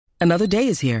Another day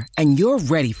is here, and you're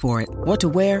ready for it. What to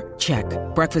wear? Check.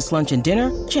 Breakfast, lunch, and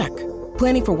dinner? Check.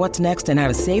 Planning for what's next and how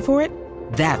to save for it?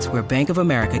 That's where Bank of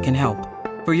America can help.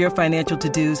 For your financial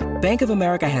to-dos, Bank of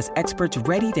America has experts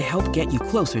ready to help get you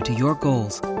closer to your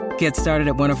goals. Get started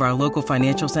at one of our local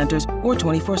financial centers or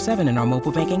 24/7 in our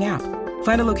mobile banking app.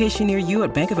 Find a location near you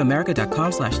at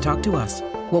bankofamerica.com/talktous.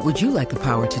 What would you like the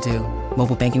power to do?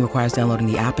 Mobile banking requires downloading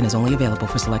the app and is only available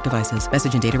for select devices.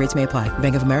 Message and data rates may apply.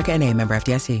 Bank of America N.A., member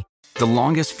FDIC. The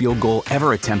longest field goal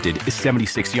ever attempted is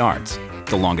 76 yards.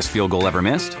 The longest field goal ever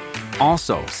missed?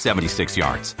 Also 76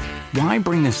 yards. Why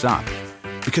bring this up?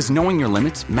 Because knowing your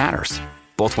limits matters,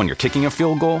 both when you're kicking a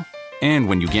field goal and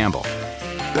when you gamble.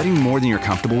 Betting more than you're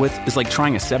comfortable with is like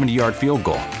trying a 70-yard field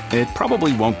goal. It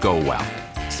probably won't go well.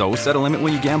 So set a limit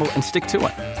when you gamble and stick to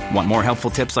it. Want more helpful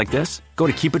tips like this? Go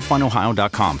to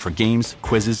keepitfunohio.com for games,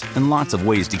 quizzes, and lots of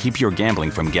ways to keep your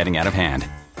gambling from getting out of hand.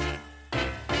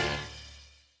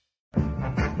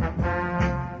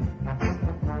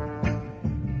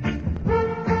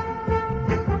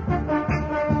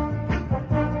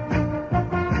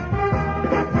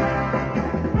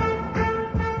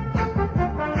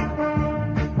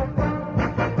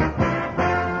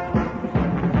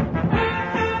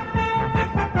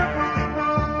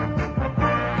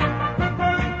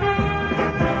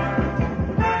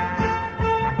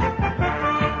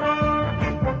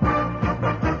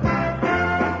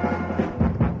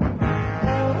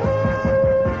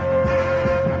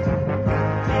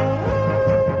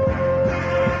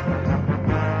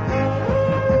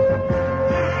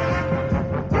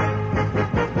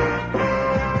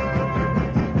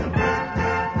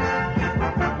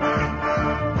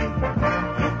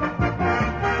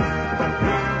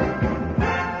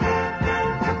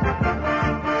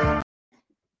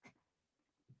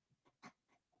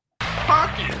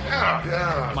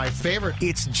 My favorite.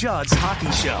 It's Judd's Hockey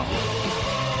Show.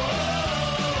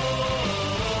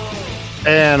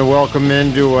 And welcome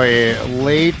into a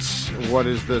late, what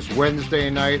is this, Wednesday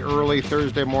night, early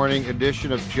Thursday morning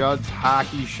edition of Judd's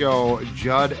Hockey Show.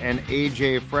 Judd and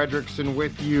AJ Fredrickson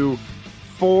with you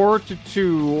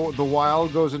 4-2. The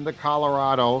Wild goes into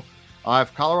Colorado.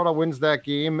 If Colorado wins that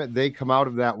game, they come out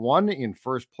of that one in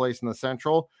first place in the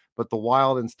Central. But the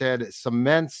Wild instead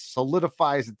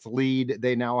solidifies its lead.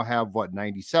 They now have,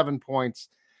 97 points.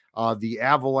 The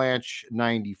Avalanche,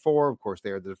 94. Of course,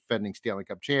 they are the defending Stanley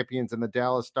Cup champions. And the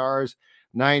Dallas Stars,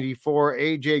 94.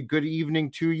 AJ, good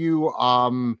evening to you.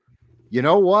 You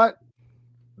know what?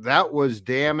 That was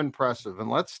damn impressive. And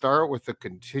let's start with the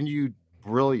continued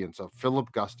brilliance of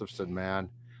Philip Gustafsson, man.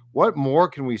 What more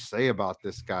can we say about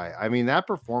this guy? I mean, that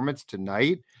performance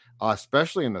tonight,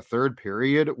 especially in the third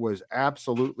period, was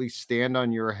absolutely stand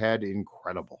on your head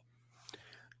incredible.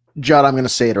 Judd, I'm going to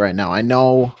say it right now. I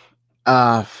know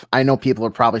people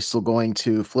are probably still going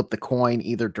to flip the coin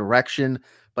either direction,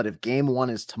 but if game one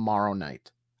is tomorrow night,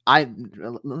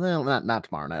 not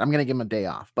tomorrow night, I'm going to give him a day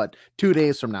off, but 2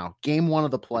 days from now, game one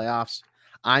of the playoffs,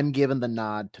 I'm giving the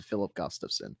nod to Philip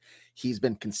Gustafsson. He's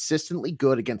been consistently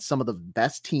good against some of the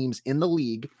best teams in the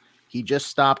league. He just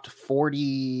stopped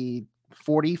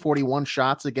 41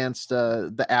 shots against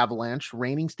the Avalanche,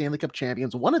 reigning Stanley Cup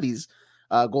champions. One of these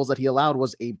goals that he allowed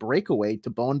was a breakaway to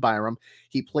Bowen Byram.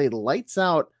 He played lights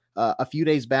out a few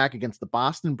days back against the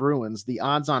Boston Bruins, the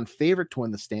odds-on favorite to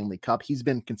win the Stanley Cup. He's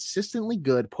been consistently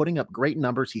good, putting up great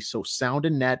numbers. He's so sound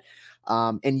in net.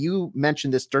 And you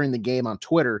mentioned this during the game on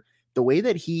Twitter, the way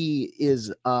that he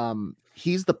is,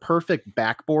 he's the perfect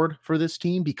backboard for this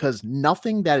team because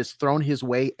nothing that is thrown his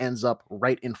way ends up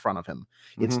right in front of him.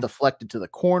 Mm-hmm. It's deflected to the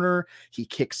corner. He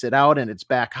kicks it out and it's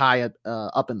back high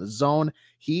up in the zone.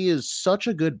 He is such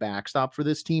a good backstop for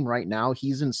this team right now.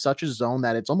 He's in such a zone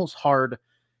that it's almost hard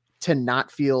to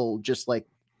not feel just like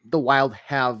the Wild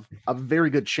have a very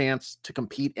good chance to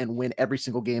compete and win every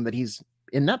single game that he's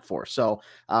in net for. So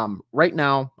right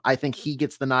now, I think he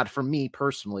gets the nod from me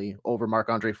personally over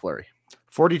Marc-Andre Fleury.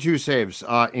 42 saves,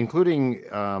 including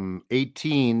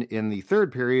 18 in the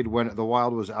third period when the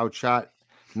Wild was outshot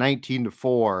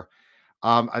 19-4.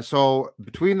 So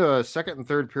between the second and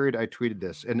third period, I tweeted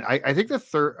this, and I think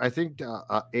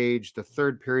the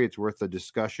third period's worth a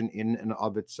discussion in and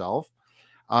of itself.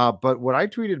 But what I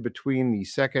tweeted between the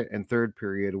second and third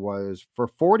period was for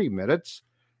 40 minutes,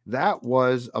 that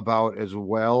was about as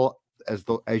well as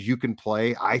you can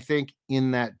play, I think,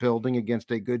 in that building against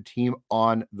a good team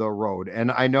on the road.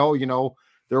 And I know,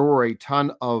 there were a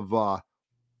ton of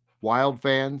Wild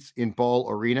fans in Ball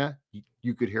Arena.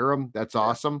 You could hear them. That's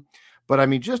awesome. But I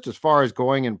mean, just as far as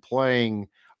going and playing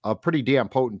a pretty damn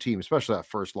potent team, especially that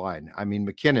first line. I mean,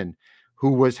 McKinnon,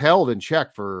 who was held in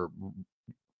check for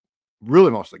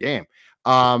really most of the game.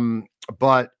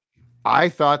 But I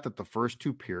thought that the first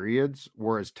two periods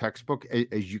were as textbook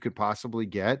as you could possibly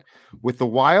get, with the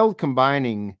Wild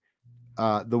combining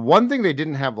the one thing they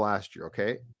didn't have last year.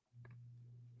 Okay,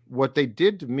 what they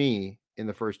did to me in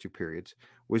the first two periods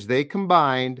was they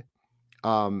combined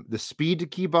the speed to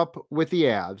keep up with the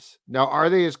Avs. Now, are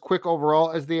they as quick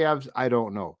overall as the Avs? I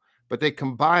don't know, but they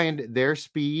combined their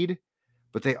speed,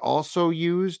 but they also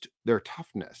used their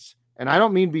toughness. And I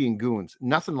don't mean being goons,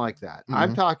 nothing like that.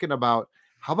 I'm talking about,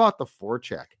 how about the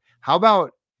forecheck? How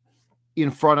about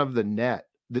in front of the net?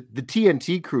 The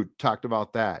TNT crew talked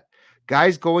about that.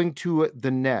 Guys going to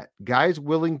the net, guys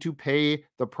willing to pay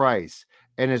the price.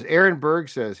 And as Aaron Berg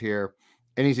says here,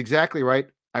 and he's exactly right,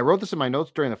 I wrote this in my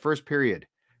notes during the first period.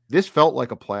 This felt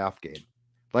like a playoff game.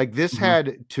 Like this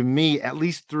had, to me, at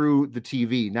least through the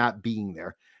TV, not being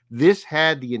there, this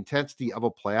had the intensity of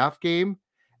a playoff game.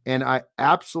 And I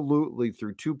absolutely,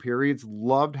 through two periods,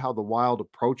 loved how the Wild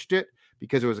approached it,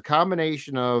 because it was a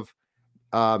combination of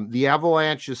the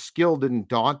Avalanche's skill didn't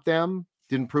daunt them,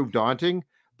 didn't prove daunting,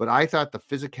 but I thought the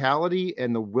physicality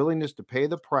and the willingness to pay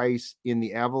the price in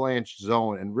the Avalanche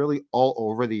zone and really all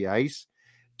over the ice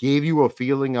gave you a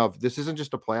feeling of, this isn't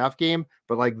just a playoff game,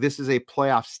 but like this is a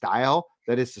playoff style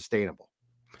that is sustainable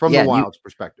from the Wild's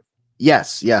perspective.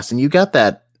 Yes. And you got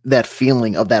that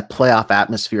feeling of that playoff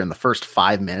atmosphere in the first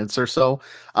 5 minutes or so.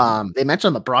 They mentioned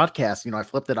on the broadcast, I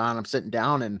flipped it on, I'm sitting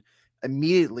down, and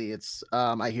immediately it's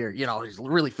I hear, it's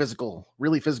really physical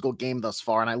game thus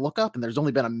far. And I look up and there's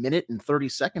only been 1 minute and 30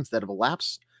 seconds that have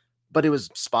elapsed, but it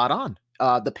was spot on.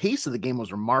 The pace of the game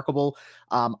was remarkable.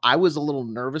 I was a little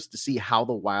nervous to see how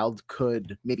the Wild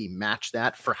could maybe match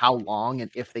that, for how long,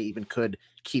 and if they even could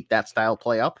keep that style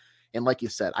play up. And like you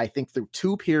said, I think through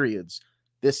two periods,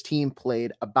 this team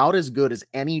played about as good as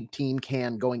any team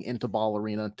can going into Ball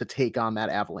Arena to take on that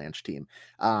Avalanche team.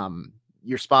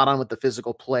 You're spot on with the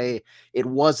physical play. It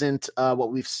wasn't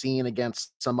what we've seen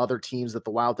against some other teams that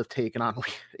the Wild have taken on,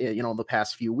 in the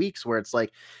past few weeks, where it's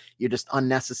like you're just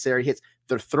unnecessary hits.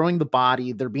 They're throwing the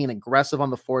body. They're being aggressive on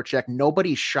the forecheck.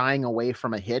 Nobody's shying away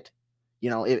from a hit.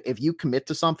 If you commit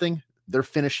to something, they're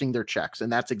finishing their checks,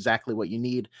 and that's exactly what you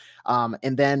need.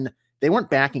 And then they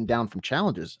weren't backing down from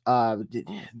challenges.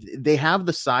 They have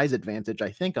the size advantage,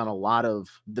 I think, on a lot of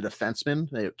the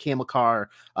defensemen. Cam Makar,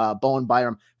 Bowen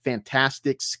Byram,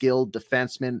 fantastic, skilled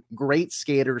defensemen, great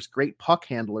skaters, great puck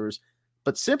handlers,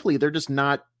 but simply they're just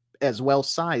not as well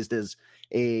sized as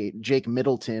a Jake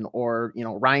Middleton or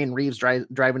Ryan Reeves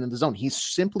driving in the zone. He's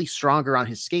simply stronger on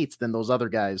his skates than those other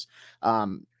guys.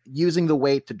 Using the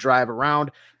weight to drive around.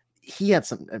 He had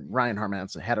Ryan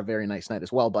Harmanson had a very nice night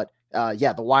as well, but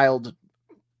the Wild,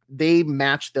 they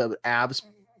matched the Avs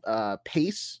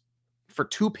pace for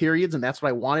two periods, and that's what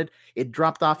I wanted. It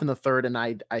dropped off in the third, and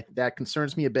I that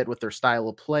concerns me a bit with their style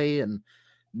of play, and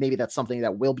maybe that's something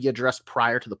that will be addressed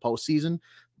prior to the postseason.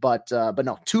 But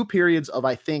no, two periods of,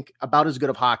 I think, about as good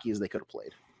of hockey as they could have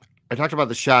played. I talked about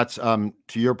the shots, to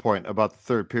your point about the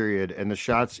third period, and the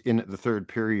shots in the third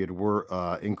period were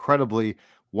incredibly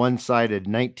one-sided,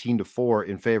 19-4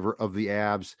 in favor of the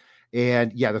Avs.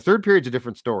 And yeah, the third period's a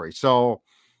different story. So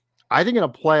I think in a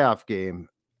playoff game,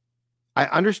 I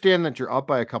understand that you're up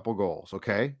by a couple goals,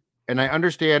 okay? And I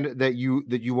understand that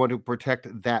you want to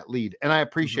protect that lead, and I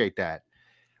appreciate that.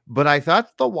 But I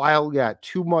thought the Wild got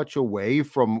too much away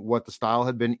from what the style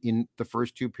had been in the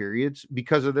first two periods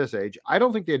because of this age. I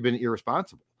don't think they had been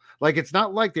irresponsible. Like, it's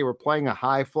not like they were playing a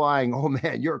high-flying, oh,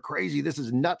 man, you're crazy, this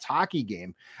is nuts hockey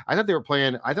game. I thought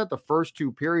the first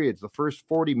two periods, the first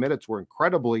 40 minutes were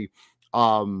incredibly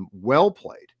well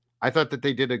played. I thought that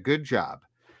they did a good job.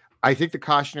 I think the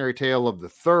cautionary tale of the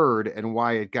third and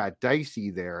why it got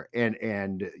dicey there, and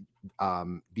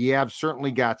the Avs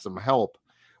certainly got some help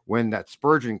when that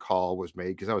Spurgeon call was made,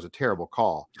 because that was a terrible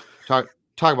call. Talk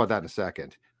about that in a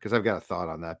second, because I've got a thought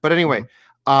on that. But anyway,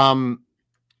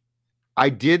 I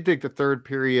did think the third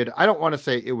period, I don't want to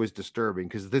say it was disturbing,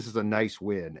 because this is a nice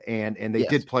win, and they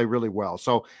did play really well.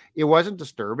 So it wasn't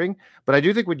disturbing, but I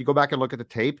do think when you go back and look at the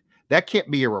tape, that can't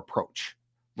be your approach.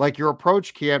 Like, your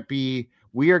approach can't be,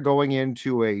 we are going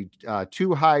into a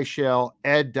too high shell,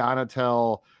 Ed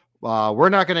Donatel, we're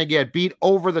not going to get beat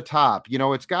over the top.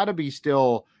 It's got to be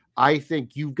still, I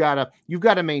think you've got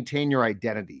to maintain your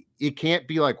identity. It can't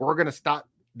be like, we're going to stop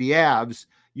the Avs.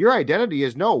 Your identity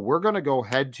is, no, we're going to go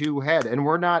head to head, and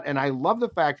we're not. And I love the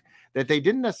fact that they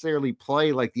didn't necessarily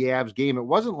play like the Avs game. It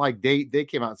wasn't like they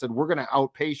came out and said, we're going to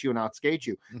outpace you and outskate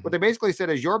you. What they basically said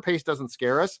is, your pace doesn't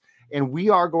scare us, and we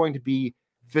are going to be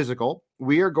physical.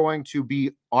 We are going to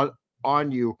be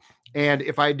on you. And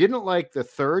if I didn't like the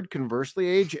third, conversely,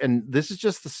 Age, and this is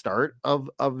just the start of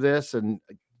this, and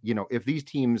if these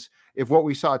teams, if what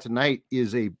we saw tonight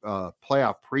is a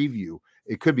playoff preview,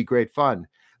 it could be great fun.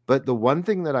 But the one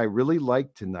thing that I really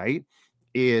liked tonight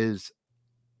is,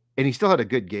 and he still had a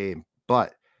good game,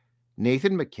 but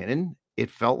Nathan MacKinnon, it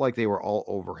felt like they were all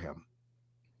over him.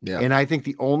 Yeah. And I think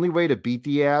the only way to beat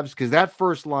the Avs, because that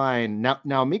first line,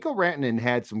 now Mikko Rantanen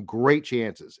had some great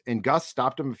chances, and Gus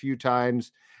stopped him a few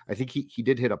times. I think he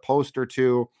did hit a post or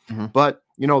two, but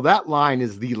that line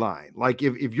is the line. Like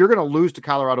if you're going to lose to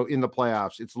Colorado in the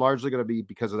playoffs, it's largely going to be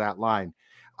because of that line.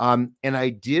 And I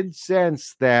did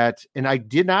sense that, and I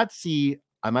did not see,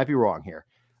 I might be wrong here.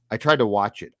 I tried to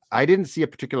watch it. I didn't see a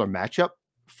particular matchup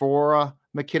for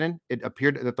MacKinnon. It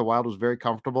appeared that the Wild was very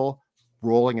comfortable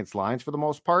rolling its lines for the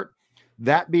most part.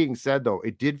 That being said, though,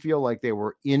 it did feel like they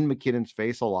were in McKinnon's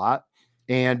face a lot,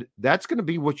 and that's going to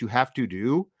be what you have to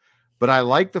do. But I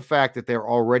like the fact that they're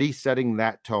already setting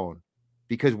that tone,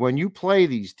 because when you play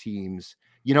these teams,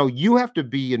 you have to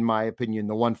be, in my opinion,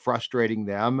 the one frustrating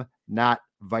them, not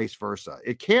vice versa.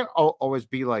 It can't always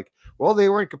be like, well, they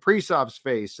were in Kaprizov's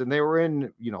face and they were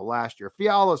in, last year,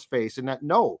 Fiala's face, and that.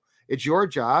 No, it's your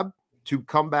job to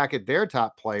come back at their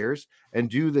top players and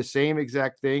do the same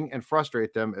exact thing and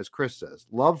frustrate them, as Chris says.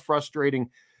 Love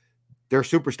frustrating their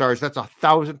superstars. That's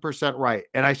 1,000% right.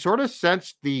 And I sort of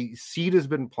sense the seed has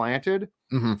been planted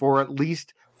for at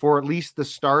least the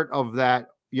start of that,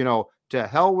 to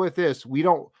hell with this.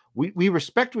 We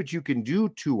respect what you can do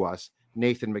to us,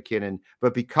 Nathan MacKinnon,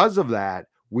 but because of that,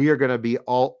 we are going to be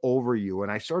all over you.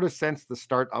 And I sort of sensed the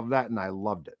start of that, and I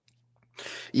loved it.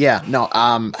 Yeah, no.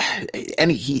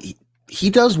 And he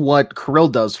does what Kirill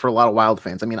does for a lot of Wild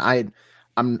fans. I mean,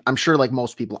 I'm sure, like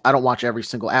most people, I don't watch every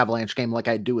single Avalanche game like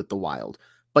I do with the Wild,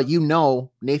 but Nathan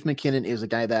MacKinnon is a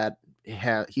guy that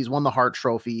he's won the Hart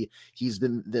Trophy. He's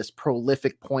been this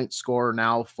prolific point scorer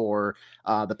now for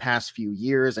the past few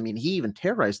years. I mean, he even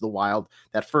terrorized the Wild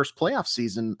that first playoff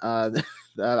season.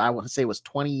 I want to say it was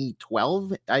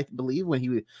 2012, I believe, when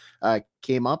he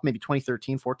came up, maybe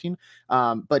 2013, 14.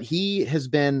 But he has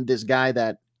been this guy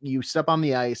that you step on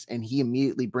the ice and he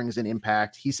immediately brings an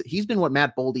impact. He's been what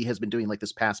Matt Boldy has been doing like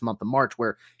this past month of March,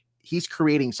 where he's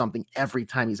creating something every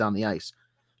time he's on the ice.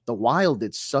 The Wild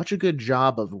did such a good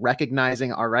job of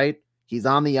recognizing, all right, he's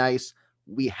on the ice.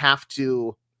 We have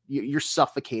to, you're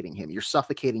suffocating him. You're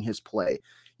suffocating his play.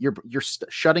 You're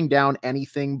shutting down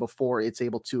anything before it's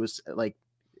able to, like,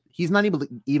 he's not able to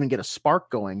even get a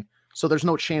spark going. So there's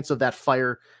no chance of that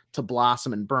fire to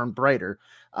blossom and burn brighter.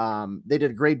 They did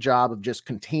a great job of just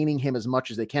containing him as much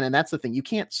as they can. And that's the thing. You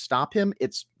can't stop him.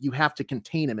 You have to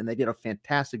contain him. And they did a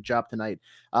fantastic job tonight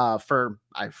for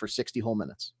 60 whole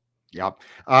minutes. Yep.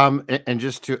 And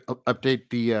just to update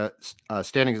the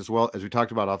standings as well, as we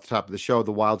talked about off the top of the show,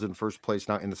 the Wild's in first place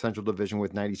now in the Central Division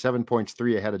with 97 points,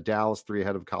 3 ahead of Dallas, 3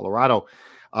 ahead of Colorado.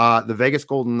 The Vegas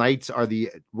Golden Knights are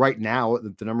right now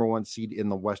the number one seed in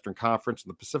the Western Conference. In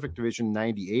the Pacific Division,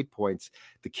 98 points.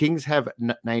 The Kings have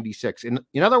 96.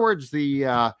 In other words,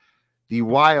 the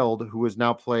Wild, who has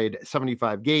now played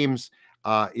 75 games,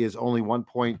 is only 1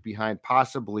 point behind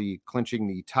possibly clinching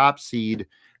the top seed.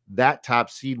 That top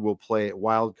seed will play at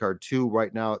wild card 2.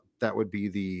 Right now, that would be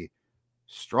the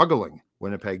struggling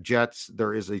Winnipeg Jets.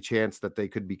 There is a chance that they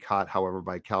could be caught, however,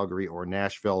 by Calgary or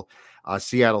Nashville.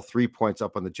 Seattle 3 points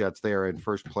up on the Jets. They are in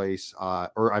first place,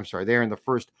 they're in the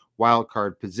first wild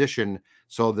card position.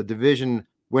 So the division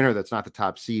winner that's not the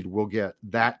top seed will get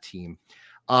that team.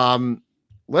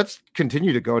 Let's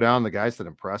continue to go down the guys that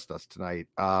impressed us tonight.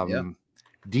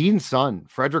 Dean's son,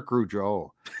 Frederick Gaudreau.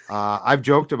 I've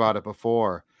joked about it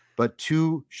before, but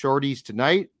 2 shorties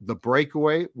tonight. The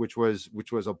breakaway, which was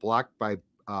a block by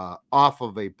off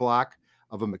of a block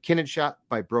of a MacKinnon shot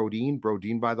by Brodin.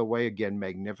 Brodin, by the way, again,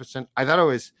 magnificent. I thought it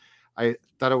was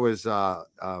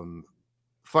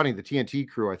funny. The TNT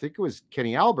crew, I think it was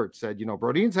Kenny Albert, said,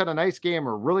 Brodin's had a nice game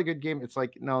or a really good game. It's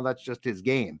like, no, that's just his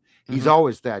game. He's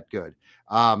always that good.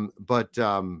 But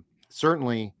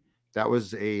certainly that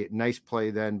was a nice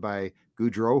play then by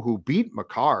Gaudreau, who beat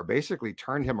Makar, basically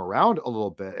turned him around a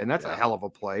little bit, and that's a hell of a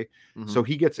play. So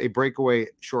he gets a breakaway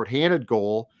shorthanded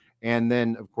goal, and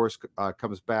then, of course,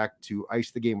 comes back to ice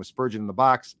the game with Spurgeon in the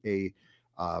box, a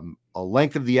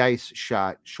length of the ice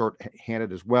shot,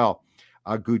 shorthanded as well.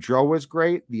 Gaudreau was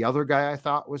great. The other guy I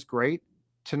thought was great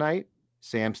tonight,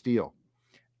 Sam Steele.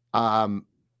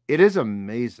 It is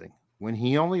amazing when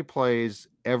he only plays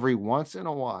every once in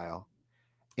a while.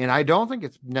 And I don't think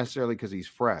it's necessarily because he's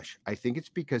fresh. I think it's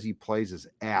because he plays his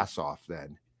ass off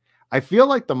then. I feel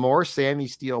like the more Sammy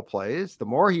Steele plays, the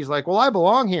more he's like, well, I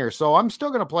belong here, so I'm still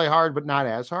going to play hard, but not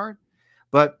as hard.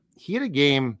 But he had a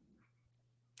game.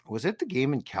 Was it the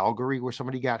game in Calgary where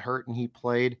somebody got hurt and he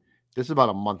played? This is about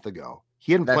a month ago.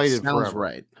 He hadn't That played in sounds forever.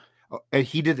 right. And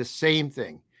he did the same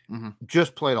thing. Mm-hmm.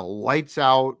 Just played a lights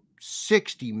out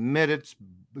 60 minutes,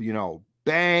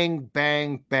 bang,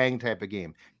 bang, bang type of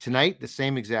game. Tonight, the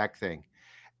same exact thing.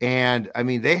 And I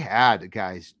mean, they had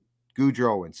guys,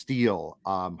 Goudreau and Steele,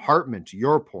 Hartman, to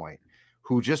your point,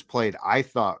 who just played, I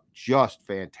thought, just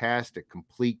fantastic,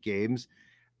 complete games.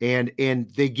 And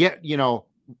they get,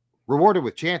 rewarded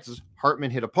with chances. Hartman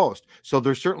hit a post. So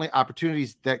there's certainly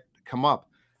opportunities that come up.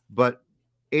 But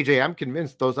AJ, I'm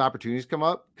convinced those opportunities come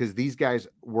up because these guys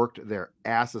worked their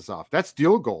asses off. That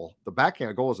steal goal, the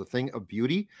backhand goal, is a thing of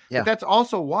beauty. Yeah. But that's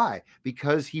also why,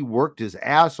 because he worked his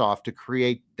ass off to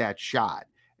create that shot.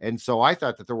 And so I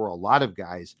thought that there were a lot of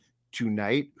guys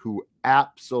tonight who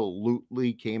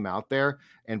absolutely came out there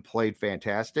and played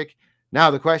fantastic. Now,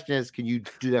 the question is, can you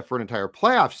do that for an entire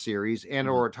playoff series and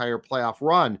or entire playoff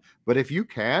run? But if you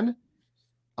can,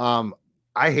 I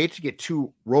hate to get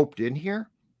too roped in here,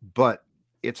 but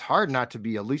it's hard not to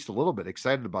be at least a little bit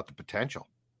excited about the potential.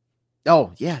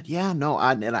 Oh yeah, no,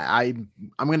 I'm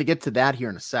going to get to that here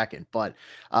in a second, but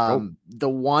the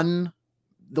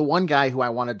one guy who I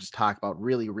want to just talk about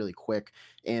really, really quick,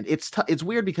 and it's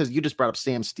weird because you just brought up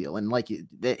Sam Steele, and like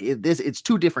it's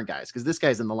two different guys because this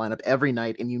guy's in the lineup every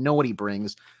night, and you know what he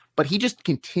brings, but he just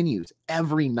continues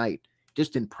every night.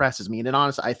 Just impresses me. And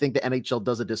honestly, I think the NHL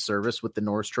does a disservice with the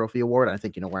Norris Trophy Award. I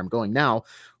think you know where I'm going now,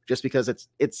 just because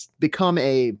it's become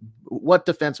what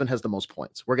defenseman has the most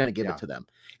points. We're going to give it to them.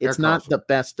 It's not the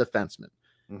best defenseman,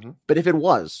 but if it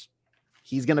was,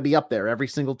 he's going to be up there every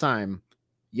single time.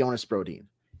 Jonas Brodin.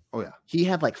 Oh yeah. He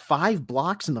had like 5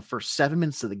 blocks in the first 7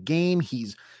 minutes of the game.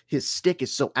 His stick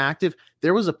is so active.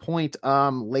 There was a point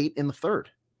late in the third.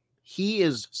 He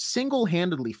is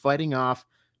single-handedly fighting off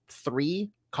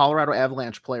 3 Colorado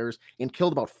Avalanche players and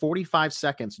killed about 45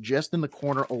 seconds just in the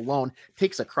corner alone.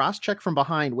 Takes a cross check from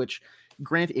behind, which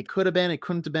granted it could have been, it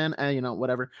couldn't have been,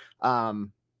 whatever.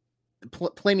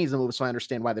 Play needs to move, so I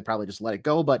understand why they probably just let it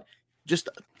go, but just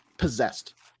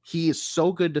possessed. He is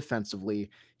so good defensively.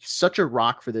 He's such a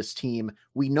rock for this team.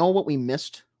 We know what we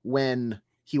missed when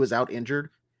he was out injured.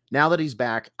 Now that he's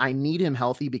back, I need him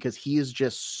healthy because he is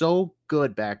just so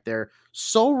good back there,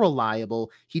 so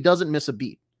reliable. He doesn't miss a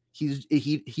beat.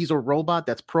 He's a robot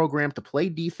that's programmed to play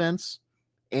defense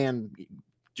and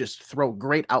just throw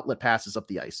great outlet passes up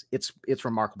the ice. It's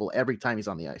remarkable every time he's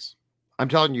on the ice. I'm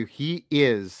telling you, he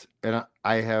is, and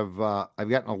I've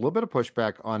gotten a little bit of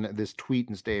pushback on this tweet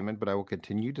and statement, but I will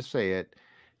continue to say it.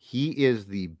 He is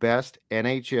the best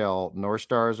NHL North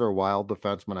Stars or Wild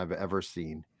defenseman I've ever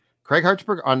seen. Craig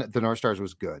Hartsburg on the North Stars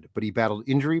was good, but he battled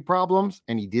injury problems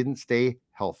and he didn't stay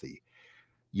healthy.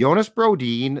 Jonas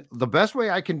Brodin, the best way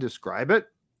I can describe it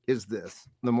is this.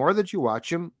 The more that you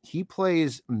watch him, he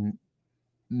plays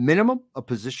minimum a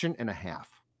position and a half.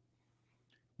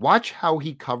 Watch how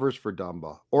he covers for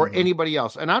Dumba or anybody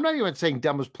else. And I'm not even saying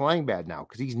Dumba's playing bad now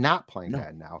because he's not playing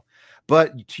bad now.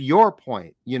 But to your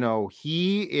point,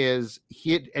 he is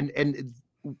hit, and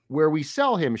where we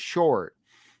sell him short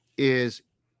is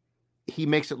he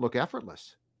makes it look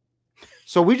effortless.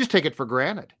 So we just take it for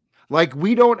granted. Like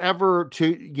we don't ever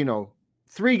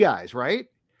 3 guys, right?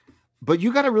 But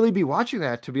you got to really be watching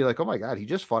that to be like, oh my God, he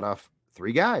just fought off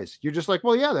 3 guys. You're just like,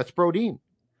 well, yeah, that's Brodin.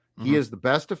 He is the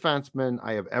best defenseman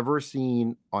I have ever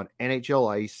seen on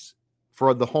NHL ice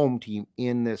for the home team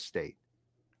in this state.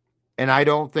 And I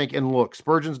don't think, and look,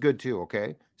 Spurgeon's good too,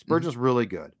 okay? Spurgeon's really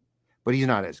good, but he's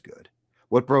not as good.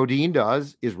 What Brodin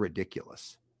does is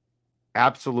ridiculous.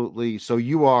 Absolutely. So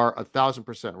you are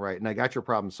 1,000% right. And I got your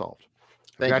problem solved.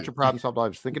 I got your problem solved. I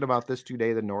was thinking about this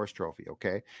today, the Norris Trophy,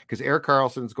 okay? Because Erik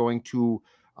Karlsson's going to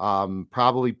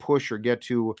probably push or get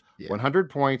to 100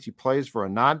 points. He plays for a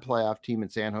non-playoff team in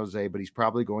San Jose, but he's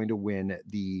probably going to win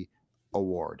the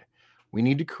award. We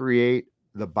need to create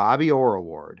the Bobby Orr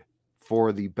Award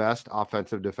for the best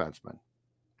offensive defenseman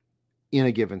in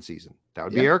a given season. That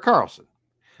would be Erik Karlsson.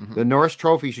 The Norris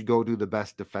Trophy should go to the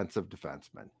best defensive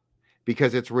defenseman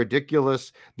because it's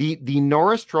ridiculous. The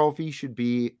Norris Trophy should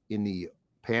be in the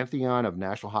pantheon of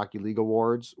National Hockey League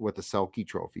awards what the Selke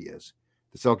Trophy is.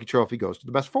 The Selke Trophy goes to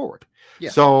the best forward.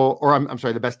 Yeah. So, or I'm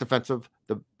sorry, the best defensive,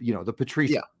 the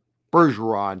Patrice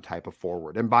Bergeron type of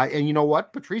forward. And you know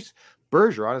what? Patrice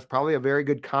Bergeron is probably a very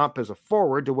good comp as a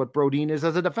forward to what Brodin is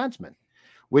as a defenseman,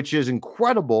 which is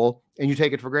incredible. And you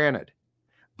take it for granted.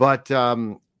 But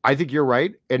I think you're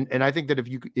right. And I think that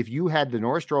if you had the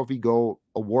Norris Trophy go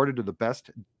awarded to the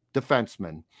best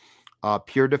defenseman,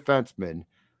 pure defenseman,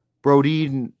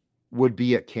 Brodin would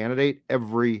be a candidate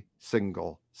every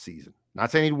single season. Not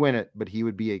saying he'd win it, but he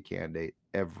would be a candidate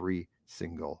every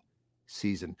single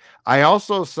season. I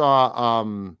also saw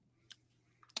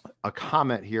a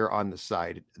comment here on the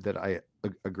side that I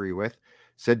agree with.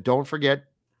 Said, don't forget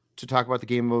to talk about the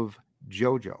game of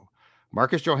JoJo.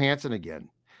 Marcus Johansson again.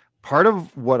 Part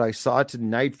of what I saw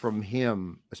tonight from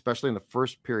him, especially in the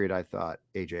first period, I thought,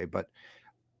 AJ, but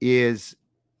is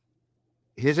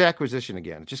his acquisition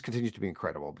again. It just continues to be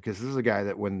incredible because this is a guy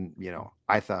that when,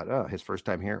 I thought, oh, his first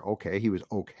time here, okay, he was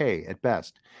okay at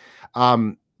best.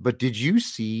 But did you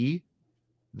see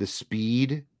the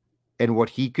speed and what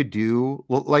he could do?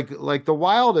 Like the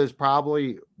Wild is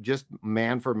probably just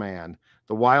man for man.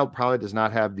 The Wild probably does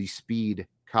not have the speed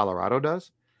Colorado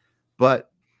does, but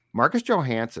Marcus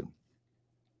Johansson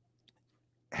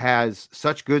has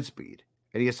such good speed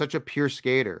and he is such a pure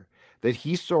skater that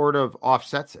he sort of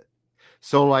offsets it.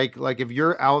 So like if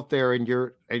you're out there and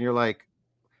you're like,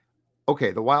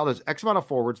 okay, the Wild has X amount of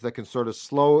forwards that can sort of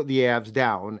slow the Avs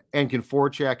down and can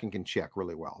forecheck and can check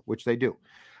really well, which they do.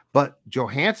 But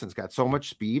Johansson's got so much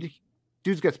speed.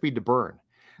 Dude's got speed to burn.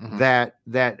 Mm-hmm.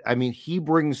 That I mean, he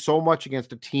brings so much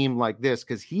against a team like this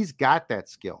because he's got that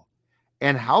skill.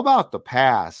 And how about the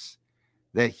pass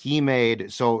that he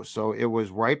made? So it was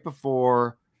right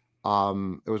before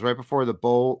the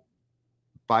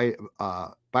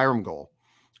Byram goal.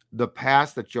 The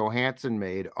pass that Johansson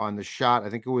made on the shot, I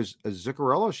think it was a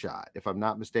Zuccarello shot, if I'm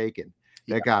not mistaken,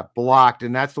 that got blocked.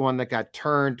 And that's the one that got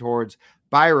turned towards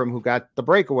Byram, who got the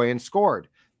breakaway and scored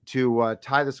to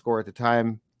tie the score at the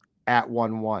time at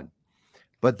 1-1.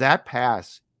 But that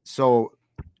pass, so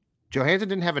Johansson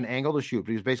didn't have an angle to shoot,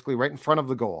 but he was basically right in front of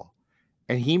the goal.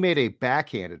 And he made a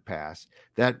backhanded pass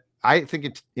that I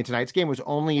think in tonight's game was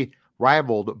only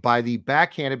rivaled by the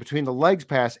backhanded between the legs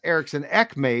pass Eriksson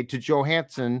Ek made to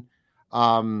Johansson,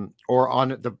 or on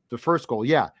the first goal,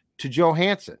 to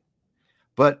Johansson.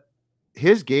 But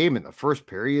his game in the first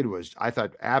period was, I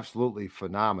thought, absolutely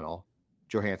phenomenal,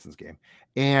 Johansson's game.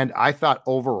 And I thought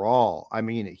overall, I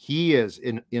mean, he is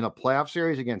in a playoff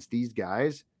series against these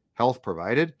guys, health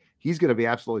provided, he's going to be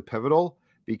absolutely pivotal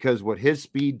because what his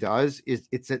speed does is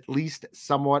it's at least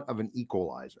somewhat of an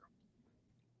equalizer.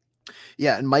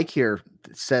 Yeah, and Mike here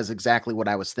says exactly what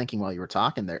I was thinking while you were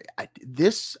talking there. I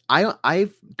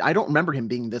don't remember him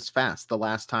being this fast the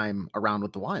last time around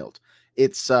with the Wild.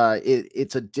 It's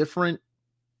a different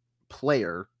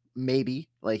player, maybe.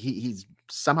 Like he's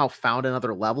somehow found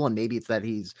another level, and maybe it's that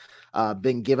he's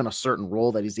been given a certain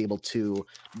role that he's able to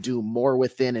do more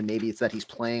within, and maybe it's that he's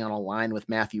playing on a line with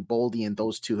Matthew Boldy, and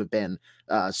those two have been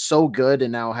so good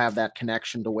and now have that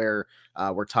connection to where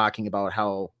we're talking about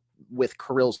how with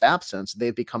Kirill's absence,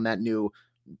 they've become that new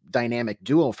dynamic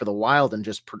duo for the Wild and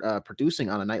just producing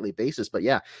on a nightly basis. But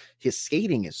yeah, his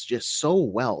skating is just so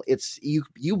well. It's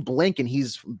you blink and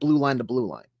he's blue line to blue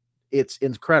line. It's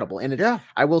incredible. And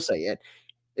I will say it,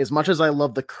 as much as I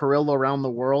love the Kirill around the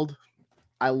world,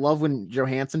 I love when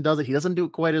Johansson does it. He doesn't do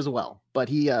it quite as well, but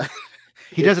he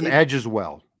doesn't edge as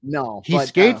well. No, he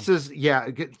skates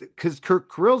because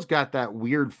Kirill's got that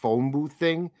weird phone booth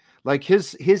thing. Like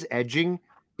his edging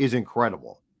is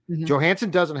incredible. Mm-hmm. Johansson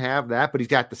doesn't have that, but he's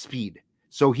got the speed.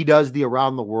 So he does the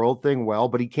around the world thing well,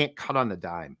 but he can't cut on the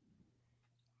dime.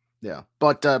 Yeah.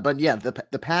 But yeah,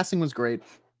 the passing was great.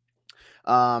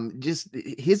 Just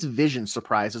his vision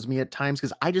surprises me at times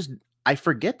because I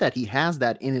forget that he has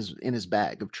that in his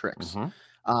bag of tricks.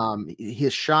 Mm-hmm.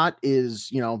 His shot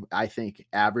is, I think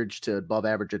average to above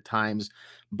average at times,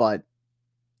 but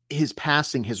his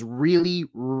passing has really,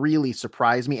 really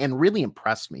surprised me and really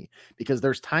impressed me because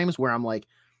there's times where I'm like,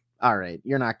 all right,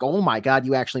 you're not going, oh my God,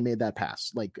 you actually made that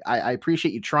pass. Like, I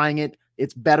appreciate you trying it.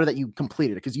 It's better that you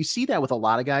completed it because you see that with a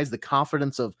lot of guys, the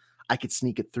confidence of I could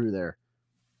sneak it through there.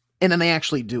 And then they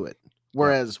actually do it.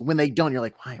 Whereas when they don't, you're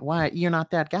like, why? You're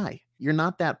not that guy. You're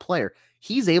not that player.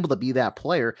 He's able to be that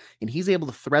player and he's able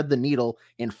to thread the needle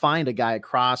and find a guy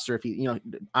across or if he,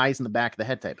 eyes in the back of the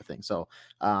head type of thing. So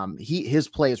his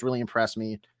play has really impressed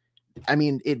me. I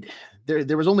mean,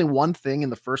 there was only one thing in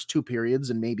the first two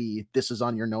periods, and maybe this is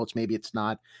on your notes, maybe it's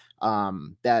not,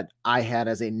 that I had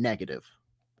as a negative.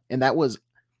 And that was,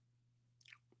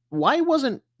 why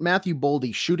wasn't Matthew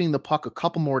Boldy shooting the puck a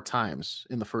couple more times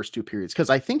in the first two periods?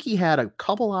 Because I think he had a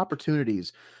couple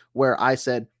opportunities where I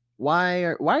said,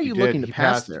 why are you looking to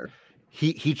pass there?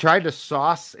 He tried to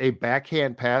sauce a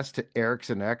backhand pass to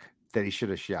Eriksson Ek that he should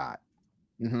have shot.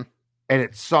 Mm-hmm. And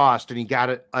it sauced and he got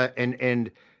it and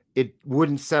it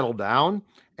wouldn't settle down.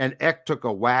 And Ek took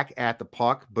a whack at the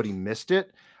puck, but he missed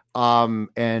it.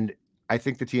 And I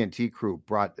think the TNT crew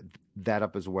brought that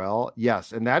up as well.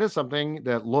 Yes. And that is something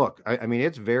that, look, I mean,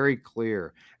 it's very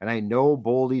clear. And I know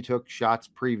Boldy took shots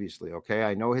previously. Okay.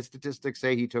 I know his statistics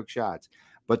say he took shots,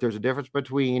 but there's a difference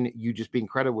between you just being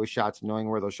credited with shots and knowing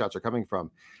where those shots are coming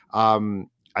from.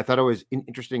 I thought it was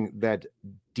interesting that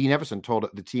Dean Evison told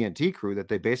the TNT crew that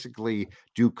they basically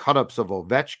do cut-ups of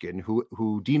Ovechkin,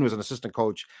 who Dean was an assistant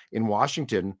coach in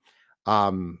Washington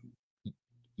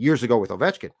years ago with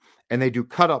Ovechkin, and they do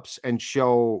cut-ups and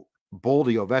show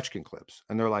Boldy Ovechkin clips,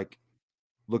 and they're like,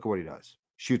 look at what he does.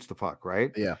 Shoots the puck,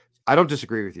 right? Yeah. I don't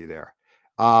disagree with you there.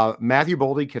 Matthew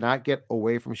Boldy cannot get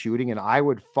away from shooting, and I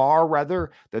would far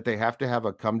rather that they have to have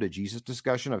a come to Jesus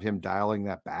discussion of him dialing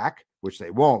that back, which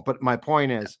they won't. But my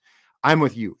point is, I'm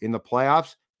with you. In the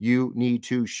playoffs, you need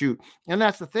to shoot. And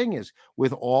that's the thing is,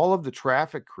 with all of the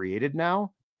traffic created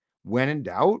now, when in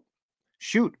doubt,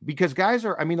 shoot. Because guys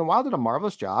are, I mean, the Wild did a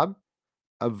marvelous job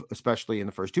of, especially in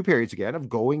the first two periods again, of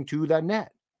going to the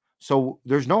net. So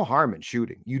there's no harm in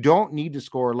shooting. You don't need to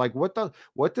score. Like what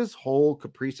this whole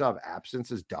Kaprizov absence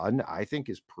has done, I think,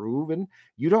 is proven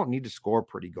you don't need to score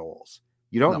pretty goals.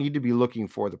 You don't need to be looking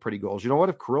for the pretty goals. You know what?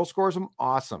 If Kirill scores them,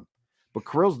 awesome. But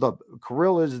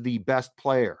Kirill is the best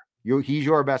player. He's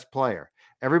your best player.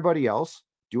 Everybody else,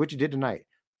 do what you did tonight.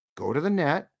 Go to the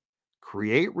net,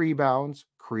 create rebounds,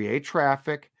 create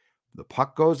traffic. The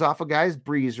puck goes off a guy's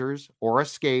breezers or a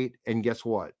skate, and guess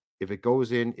what? If it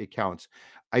goes in, it counts.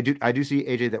 I do see,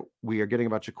 AJ, that we are getting a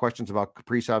bunch of questions about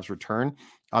Kaprizov's return.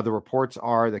 The reports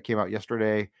are that came out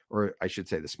yesterday, or I should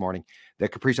say this morning,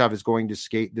 that Kaprizov is going to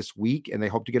skate this week, and they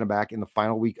hope to get him back in the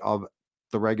final week of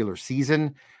the regular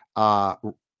season.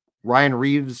 Ryan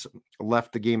Reeves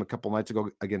left the game a couple nights ago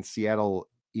against Seattle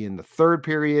in the third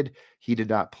period. He did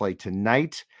not play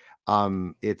tonight.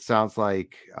 It sounds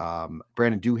like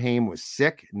Brandon Duhaime was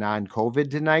sick, non-COVID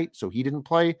tonight, so he didn't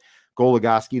play.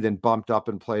 Goligoski then bumped up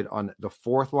and played on the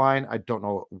fourth line. I don't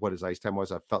know what his ice time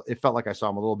was. It felt like I saw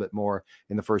him a little bit more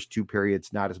in the first two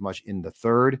periods, not as much in the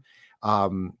third.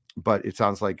 But it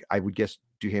sounds like I would guess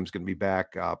Duhaime's going to be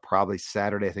back probably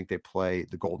Saturday. I think they play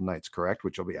the Golden Knights, correct?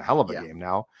 Which will be a hell of a game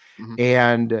now. Mm-hmm.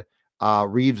 And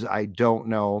Reeves, I don't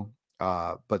know,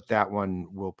 but that one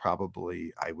will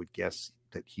probably, I would guess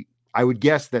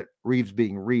that Reeves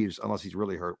being Reeves, unless he's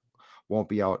really hurt, won't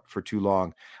be out for too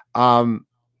long.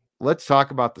 Let's talk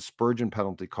about the Spurgeon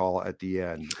penalty call at the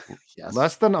end. Yes.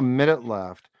 Less than a minute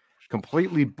left,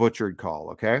 completely butchered call,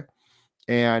 okay?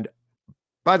 And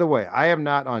by the way, I am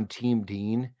not on Team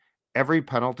Dean. Every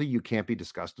penalty you can't be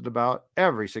disgusted about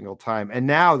every single time. And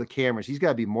now the cameras, he's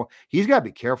got to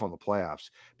be careful in the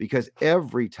playoffs, because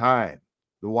every time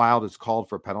the Wild is called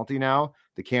for a penalty now,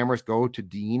 the cameras go to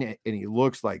Dean and he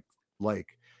looks like,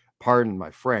 pardon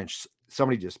my French,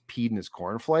 somebody just peed in his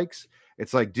cornflakes.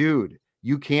 It's like, dude,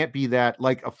 you can't be that.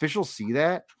 Like, officials see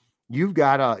that. You've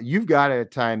got to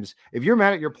at times, if you're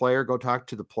mad at your player, go talk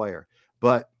to the player.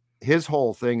 But his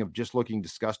whole thing of just looking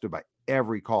disgusted by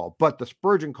every call. But the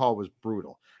Spurgeon call was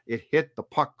brutal. It hit the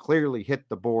puck, clearly hit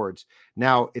the boards.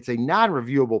 Now it's a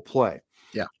non-reviewable play.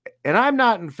 Yeah. And I'm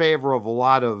not in favor of a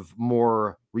lot of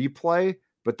more replay,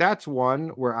 but that's one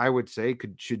where I would say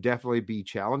should definitely be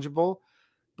challengeable.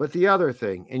 But the other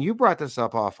thing, and you brought this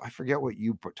up I forget what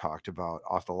you talked about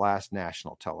off the last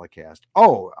national telecast.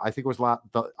 Oh, I think it was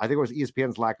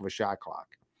ESPN's lack of a shot clock.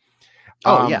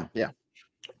 Yeah.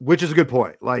 Which is a good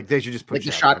point. Like, they should just put like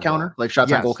the shot counter, like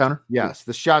shots on goal counter. Yes,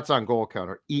 the shots on goal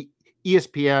counter.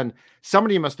 ESPN,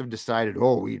 somebody must have decided,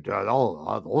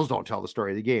 those don't tell the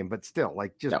story of the game, but still,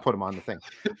 like, just put them on the thing.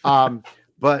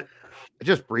 But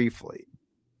just briefly,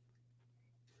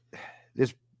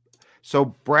 so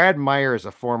Brad Meyer is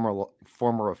a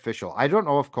former official. I don't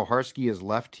know if Koharski has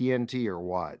left TNT or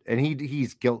what, and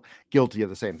he's guilty of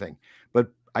the same thing.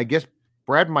 But I guess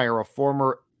Brad Meyer, a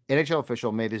former NHL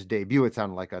official, made his debut, it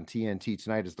sounded like, on TNT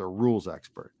tonight as their rules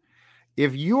expert.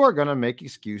 If you are going to make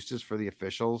excuses for the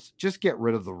officials, just get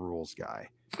rid of the rules guy.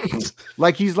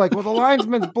 Like, he's like, well, the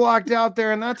linesman's blocked out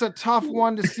there, and that's a tough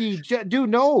one to see. Dude,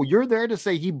 no, you're there to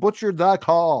say he butchered the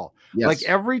call. Yes. Like,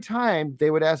 every time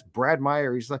they would ask Brad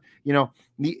Meyer, he's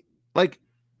like,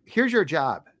 here's your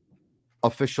job,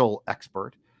 official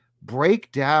expert.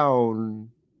 Break down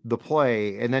the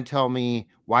play and then tell me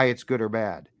why it's good or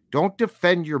bad. Don't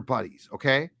defend your buddies,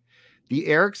 okay? The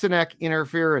Eriksson Ek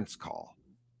interference call,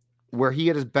 where he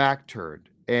had his back turned,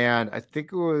 and I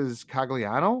think it was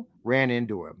Cogliano ran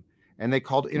into him, and they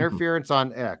called interference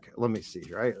on Ek. Let me see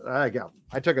here.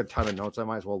 I took a ton of notes. I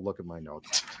might as well look at my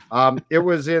notes. It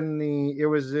was in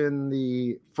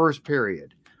the first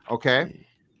period, okay?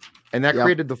 And that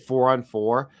created the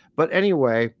 4-on-4. But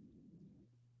anyway,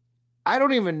 I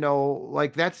don't even know,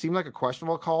 like, that seemed like a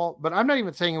questionable call, but I'm not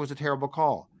even saying it was a terrible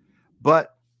call.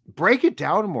 But break it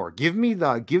down more. Give me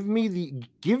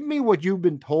what you've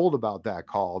been told about that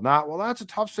call. Not, well, that's a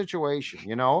tough situation,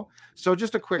 you know? So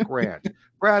just a quick rant.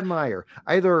 Brad Meyer,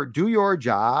 either do your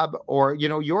job or, you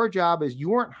know, your job is you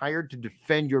weren't hired to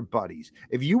defend your buddies.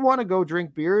 If you want to go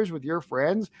drink beers with your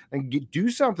friends and do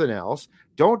something else,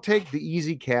 don't take the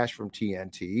easy cash from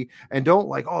TNT and don't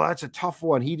like, oh, that's a tough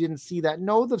one. He didn't see that.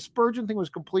 No, the Spurgeon thing was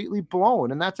completely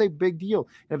blown, and that's a big deal.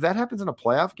 And if that happens in a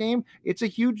playoff game, it's a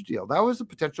huge deal. That was a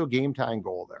potential game-tying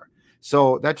goal there.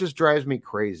 So that just drives me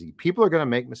crazy. People are going to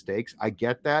make mistakes. I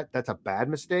get that. That's a bad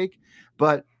mistake.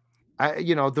 But,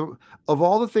 of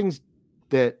all the things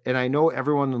that, and I know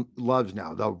everyone loves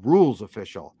now, the rules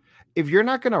official, if you're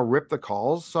not going to rip the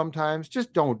calls sometimes,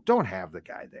 just don't have the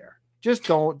guy there. Just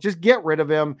get rid of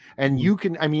him. And you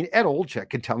can, Ed Olczyk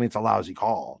can tell me it's a lousy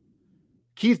call.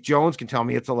 Keith Jones can tell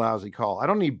me it's a lousy call. I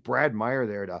don't need Brad Meyer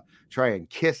there to try and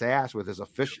kiss ass with his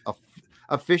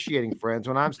officiating friends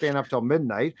when I'm staying up till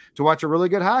midnight to watch a really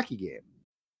good hockey game.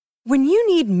 When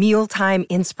you need mealtime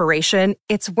inspiration,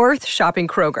 it's worth shopping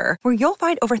Kroger, where you'll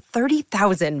find over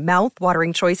 30,000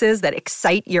 mouth-watering choices that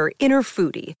excite your inner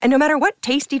foodie. And no matter what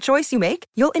tasty choice you make,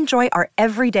 you'll enjoy our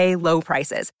everyday low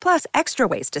prices, plus extra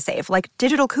ways to save, like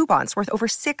digital coupons worth over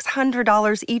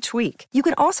 $600 each week. You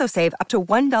can also save up to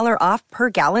 $1 off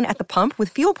per gallon at the pump with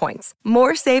fuel points.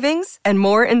 More savings and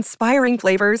more inspiring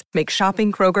flavors make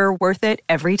shopping Kroger worth it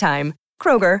every time.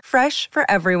 Kroger, fresh for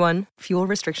everyone. Fuel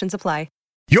restrictions apply.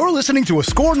 You're listening to a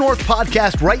Score North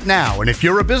podcast right now, and if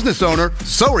you're a business owner,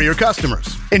 so are your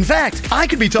customers. In fact, I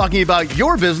could be talking about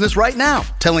your business right now,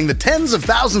 telling the tens of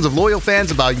thousands of loyal fans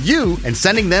about you and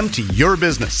sending them to your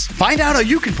business. Find out how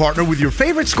you can partner with your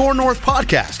favorite Score North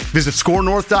podcast. Visit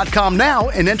scorenorth.com now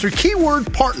and enter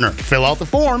keyword partner. Fill out the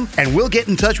form, and we'll get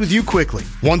in touch with you quickly.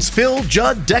 Once Phil,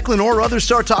 Judd, Declan, or others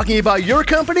start talking about your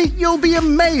company, you'll be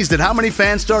amazed at how many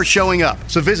fans start showing up.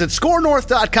 So visit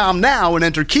scorenorth.com now and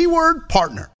enter keyword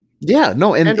partner. Yeah,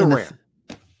 no, and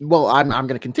well, I'm going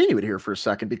to continue it here for a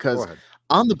second because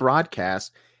on the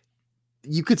broadcast,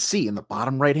 you could see in the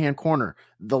bottom right-hand corner,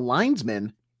 the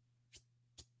linesman,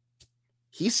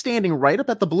 he's standing right up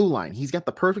at the blue line. He's got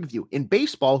the perfect view. In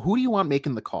baseball, who do you want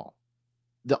making the call?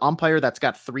 The umpire that's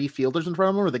got 3 fielders in front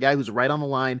of him, or the guy who's right on the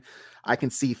line? I can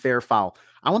see fair foul.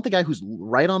 I want the guy who's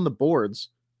right on the boards.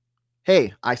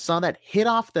 Hey, I saw that hit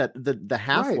off the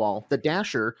half wall, the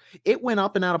dasher. It went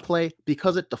up and out of play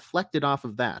because it deflected off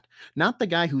of that. Not the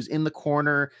guy who's in the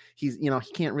corner. He's, he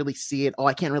can't really see it. Oh,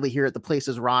 I can't really hear it. The place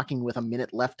is rocking with a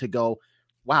minute left to go.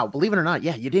 Wow, believe it or not,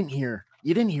 yeah, you didn't hear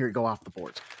it go off the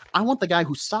boards. I want the guy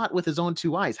who saw it with his own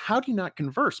 2 eyes. How do you not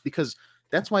converse? Because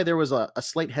that's why there was a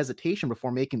slight hesitation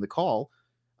before making the call.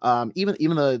 Even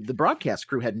the broadcast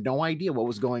crew had no idea what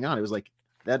was going on. It was like,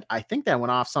 that I think that went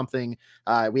off something.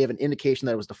 We have an indication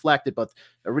that it was deflected, but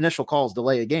the initial calls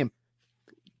delay a game.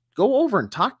 Go over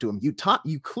and talk to him.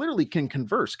 You clearly can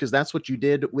converse because that's what you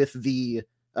did with the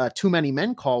too many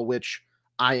men call, which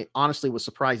I honestly was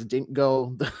surprised didn't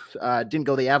go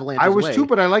the Avalanche. I was way. Too,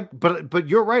 but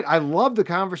you're right. I love the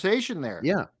conversation there.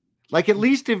 Yeah, like at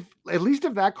least if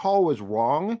that call was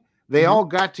wrong, they all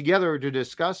got together to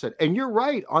discuss it. And you're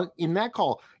right in that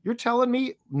call. You're telling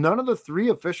me none of the 3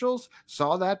 officials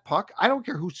saw that puck? I don't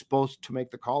care who's supposed to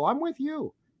make the call. I'm with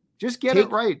you. Just get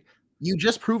it right. You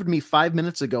just proved me 5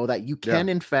 minutes ago that you can,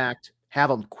 in fact,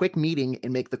 have a quick meeting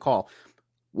and make the call.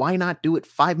 Why not do it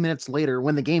 5 minutes later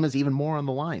when the game is even more on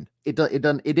the line? It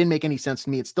didn't make any sense to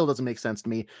me. It still doesn't make sense to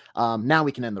me. Now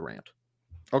we can end the rant.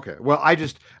 Okay. Well,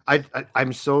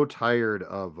 I'm so tired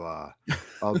of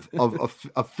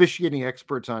officiating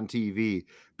experts on TV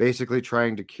basically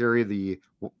trying to carry the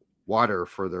water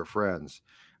for their friends.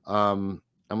 I'm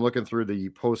looking through the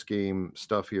post-game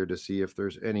stuff here to see if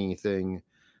there's anything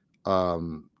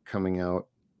coming out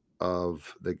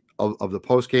of the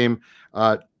post-game.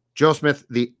 Joe Smith,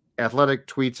 the Athletic,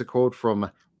 tweets a quote from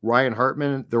Ryan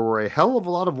Hartman. There were a hell of a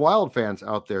lot of Wild fans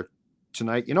out there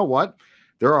tonight. You know what?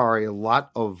 There are a lot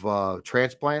of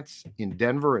transplants in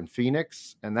Denver and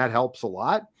Phoenix, and that helps a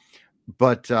lot.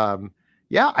 But,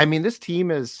 this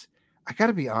team is – I got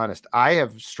to be honest. I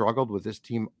have struggled with this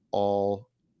team all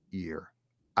year.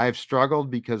 I've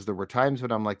struggled because there were times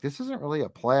when I'm like, this isn't really a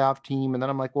playoff team. And then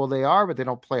I'm like, well, they are, but they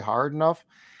don't play hard enough.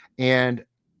 And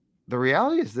the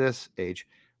reality is this, Age.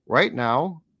 Right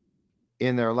now,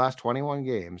 in their last 21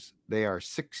 games, they are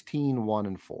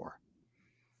 16-1-4.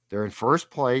 They're in first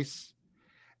place.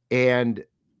 And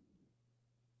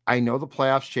I know the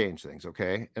playoffs change things,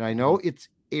 okay? And I know it's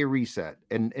a reset.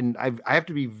 And I have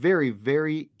to be very,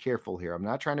 very careful here. I'm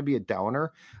not trying to be a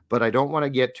downer, but I don't want to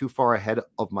get too far ahead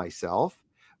of myself.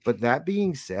 But that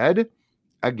being said,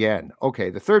 again, okay,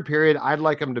 the third period, I'd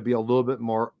like them to be a little bit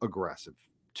more aggressive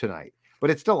tonight, but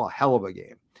it's still a hell of a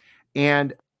game.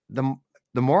 And the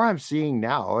more I'm seeing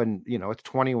now, and it's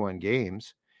 21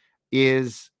 games,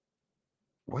 is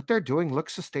what they're doing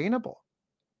looks sustainable.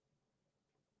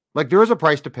 Like there is a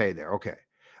price to pay there. Okay.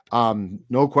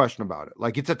 No question about it.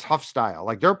 Like it's a tough style.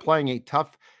 Like they're playing a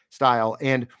tough style.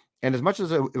 And as much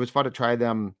as it was fun to try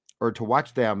them or to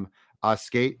watch them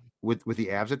skate with the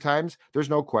Avs at times, there's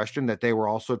no question that they were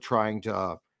also trying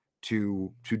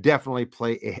to definitely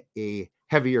play a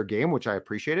heavier game, which I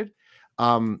appreciated.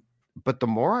 But the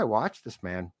more I watch this,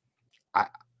 man,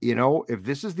 if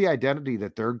this is the identity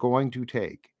that they're going to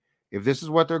take, if this is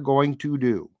what they're going to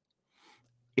do,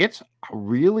 it's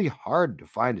really hard to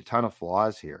find a ton of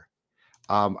flaws here.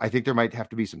 I think there might have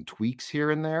to be some tweaks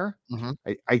here and there. Mm-hmm.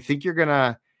 I think you're going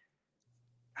to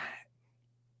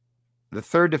the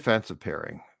third defensive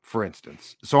pairing, for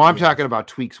instance. So I'm talking about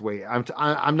tweaks.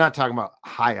 I'm not talking about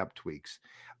high up tweaks.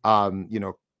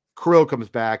 Kirill comes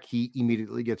back. He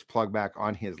immediately gets plugged back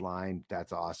on his line.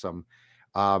 That's awesome.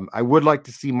 I would like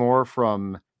to see more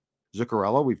from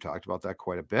Zuccarello. We've talked about that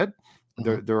quite a bit.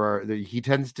 Mm-hmm. He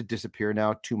tends to disappear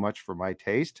now too much for my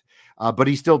taste, but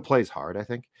he still plays hard, I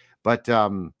think. But,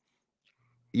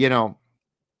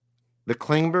 the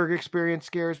Klingberg experience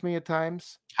scares me at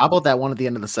times. How about that one at the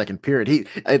end of the second period?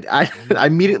 I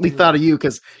immediately thought of you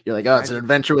because you're like, oh, it's an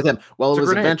adventure with him. Well, it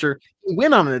was an adventure. You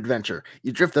went on an adventure.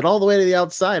 You drifted all the way to the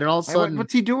outside, and all of a sudden,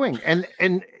 what's he doing? And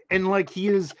like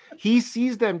he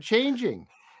sees them changing.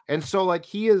 And so like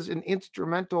he is an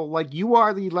instrumental, like you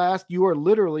are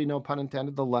literally, no pun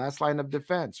intended, the last line of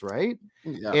defense, right?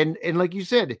 Yeah. And like you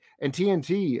said, and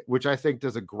TNT, which I think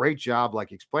does a great job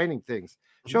like explaining things,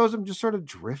 shows him just sort of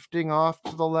drifting off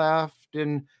to the left,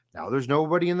 and now there's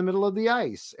nobody in the middle of the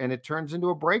ice, and it turns into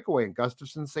a breakaway, and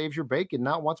Gustafsson saves your bacon,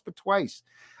 not once but twice.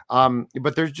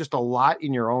 But there's just a lot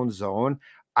in your own zone.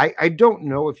 I don't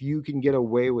know if you can get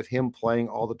away with him playing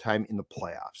all the time in the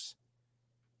playoffs,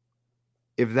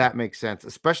 if that makes sense,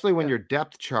 especially when your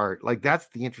depth chart, like that's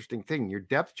the interesting thing. Your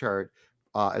depth chart,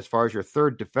 as far as your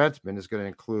third defenseman, is going to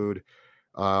include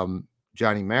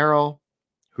Johnny Merrill,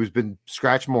 who's been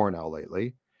scratched more now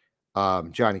lately,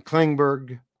 John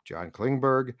Klingberg,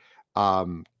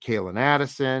 Kalen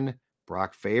Addison,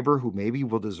 Brock Faber, who maybe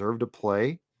will deserve to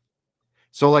play.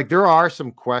 So like there are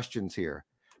some questions here,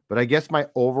 but I guess my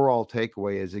overall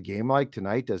takeaway is a game like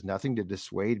tonight does nothing to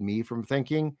dissuade me from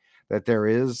thinking that there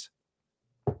is,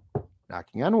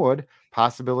 knocking on wood,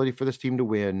 possibility for this team to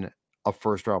win a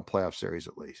first round playoff series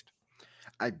at least.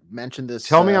 I mentioned this.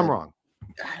 Tell me I'm wrong.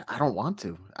 I don't want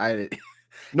to.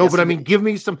 No, but I mean, give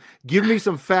me some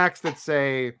facts that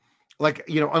say, like,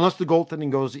 unless the goaltending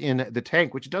goes in the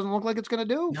tank, which it doesn't look like it's going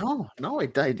to do. No,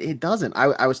 it doesn't.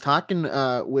 I was talking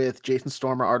with Jason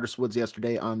Stormer, Artist Woods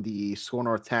yesterday on the Score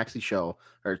North Taxi Show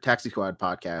or Taxi Squad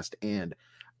podcast, and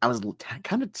I was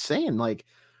kind of saying, like,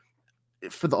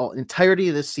 for the entirety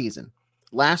of this season,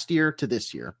 last year to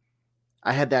this year,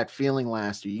 I had that feeling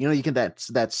last year. You get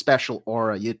that special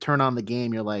aura. You turn on the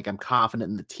game, you're like, I'm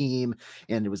confident in the team.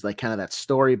 And it was like kind of that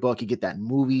storybook. You get that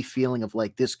movie feeling of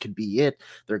like, this could be it.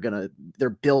 They're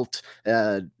built.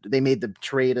 They made the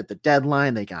trade at the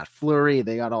deadline. They got Fleury.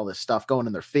 They got all this stuff going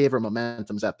in their favor.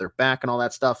 Momentum's at their back and all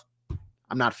that stuff.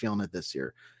 I'm not feeling it this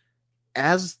year.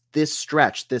 As this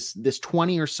stretch, this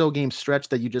 20 or so game stretch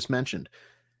that you just mentioned,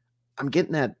 I'm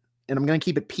getting that, and I'm going to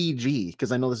keep it PG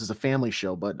because I know this is a family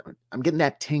show, but I'm getting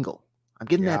that tingle. I'm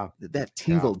getting that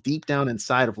tingle deep down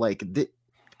inside of like,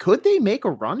 could they make a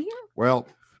run here? Well,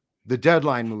 the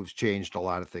deadline moves changed a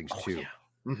lot of things too. Yeah.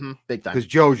 Mm-hmm. Big time. Because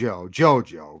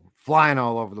Jojo flying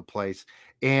all over the place.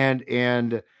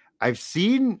 And I've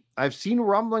seen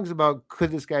rumblings about,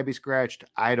 could this guy be scratched?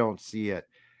 I don't see it.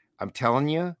 I'm telling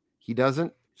you, he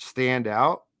doesn't stand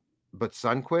out, but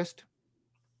Sundqvist,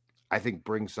 I think,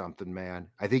 brings something, man.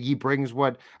 I think he brings,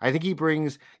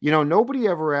 nobody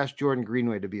ever asked Jordan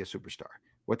Greenway to be a superstar.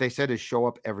 What they said is show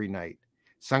up every night.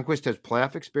 Sundqvist has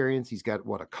playoff experience. He's got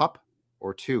a cup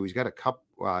or two. He's got a cup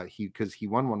because he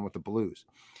won one with the Blues.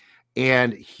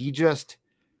 And he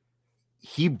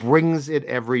brings it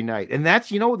every night. And that's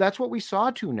what we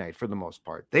saw tonight for the most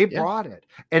part. They brought it.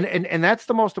 And that's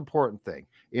the most important thing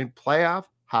in playoff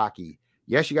hockey.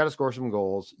 Yes, you got to score some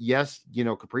goals. Yes,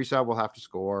 Kaprizov will have to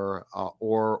score,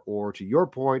 or to your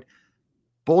point,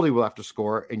 Boldy will have to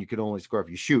score, and you can only score if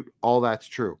you shoot. All that's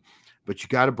true, but you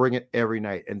got to bring it every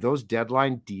night. And those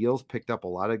deadline deals picked up a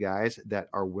lot of guys that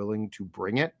are willing to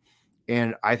bring it,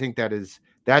 and I think that's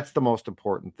the most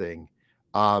important thing.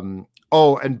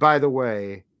 And by the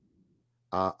way,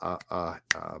 on the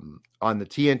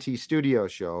TNT studio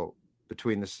show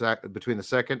between the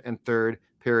second and third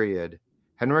period,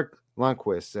 Henrik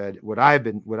Lundqvist said what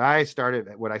I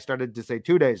started to say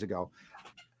 2 days ago.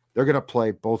 They're going to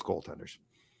play both goaltenders.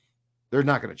 They're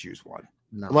not going to choose one.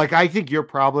 No. Like, I think you're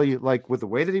probably like with the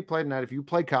way that he played tonight. If you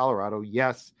play Colorado,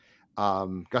 yes,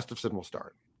 Gustafsson will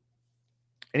start,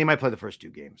 and he might play the first 2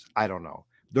 games. I don't know.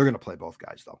 They're going to play both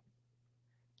guys though.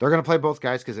 They're going to play both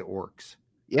guys because it works.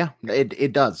 Yeah,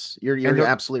 it does. You're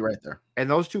absolutely right there. And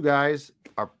those 2 guys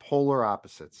are polar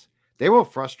opposites. They will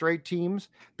frustrate teams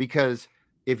because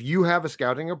if you have a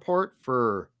scouting report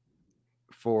for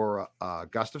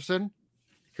Gustafsson,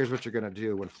 here's what you're going to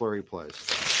do when Fleury plays.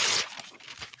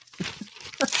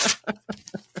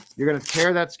 You're going to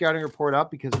tear that scouting report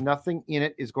up because nothing in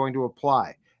it is going to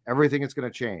apply. Everything is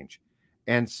going to change.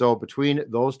 And so between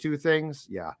those 2 things,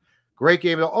 yeah, great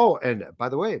game. Oh, and by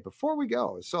the way, before we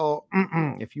go, so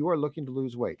if you are looking to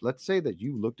lose weight, let's say that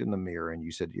you looked in the mirror and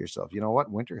you said to yourself, you know what,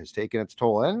 winter has taken its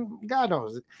toll. And God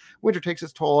knows, winter takes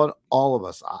its toll on all of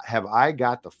us. Have I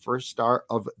got the first star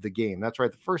of the game? That's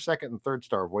right, the first, second, and third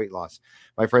star of weight loss.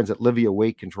 My friends at Livia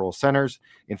Weight Control Centers.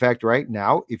 In fact, right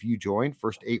now, if you join,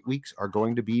 first 8 weeks are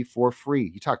going to be for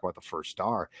free. You talk about the first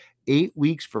star. 8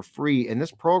 weeks for free. And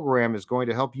this program is going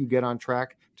to help you get on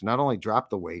track to not only drop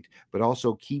the weight, but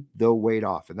also keep the weight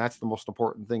off. And that's the most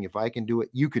important thing. If I can do it,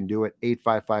 you can do it.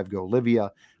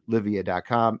 855-GO-LIVIA,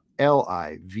 livia.com,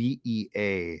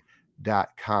 livea.com.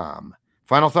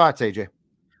 Final thoughts, AJ.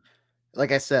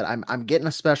 Like I said, I'm getting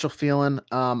a special feeling.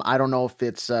 I don't know if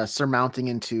it's surmounting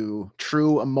into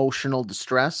true emotional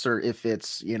distress or if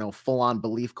it's, full on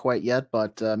belief quite yet,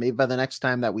 but maybe by the next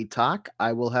time that we talk,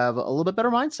 I will have a little bit better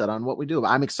mindset on what we do.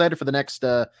 I'm excited for the next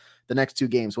 2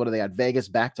 games. What are they at? Vegas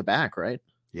back to back, right?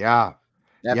 Yeah.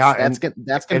 That's gonna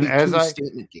be 2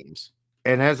 statement games.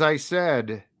 And as I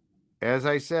said,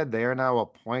 they are now a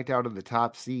point out of the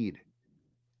top seed.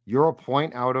 You're a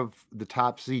point out of the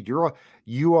top seed. There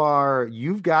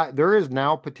is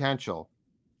now potential.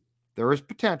 There is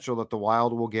potential that the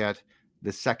Wild will get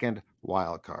the second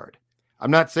wild card.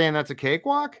 I'm not saying that's a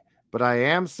cakewalk, but I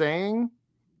am saying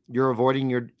you're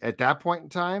avoiding at that point in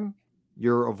time,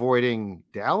 you're avoiding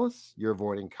Dallas, you're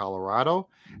avoiding Colorado.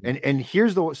 And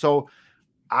here's so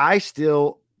I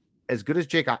still, as good as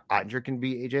Jake Ottinger can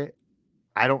be, AJ,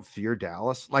 I don't fear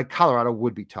Dallas. Like, Colorado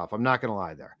would be tough. I'm not going to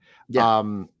lie there. Yeah.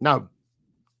 Now,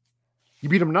 you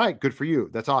beat them tonight. Good for you.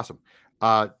 That's awesome.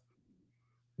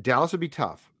 Dallas would be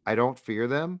tough. I don't fear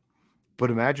them.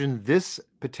 But imagine this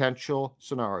potential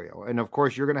scenario. And, of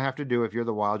course, you're going to have to do, if you're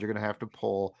the Wild, you're going to have to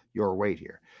pull your weight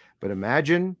here. But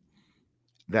imagine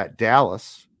that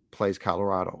Dallas plays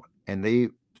Colorado, and they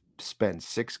spend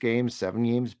 6 games, 7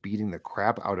 games beating the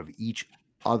crap out of each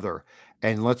other.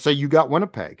 And let's say you got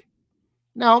Winnipeg.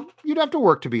 Now, you'd have to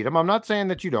work to beat them. I'm not saying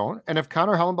that you don't. And if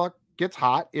Connor Hellenbuck gets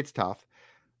hot, it's tough.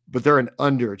 But they're an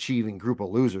underachieving group of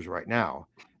losers right now.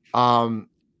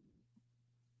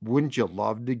 Wouldn't you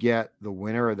love to get the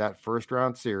winner of that first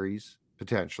round series,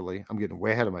 potentially? I'm getting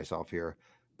way ahead of myself here.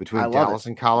 Between Dallas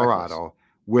and Colorado,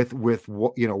 with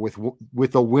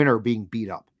the winner being beat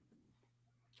up.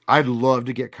 I'd love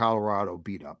to get Colorado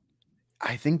beat up.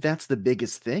 I think that's the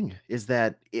biggest thing is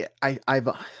that I've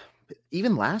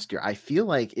even last year, I feel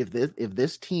like if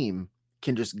this team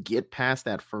can just get past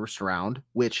that first round,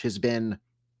 which has been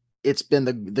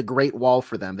the great wall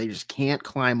for them, they just can't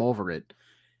climb over it.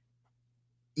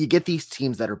 You get these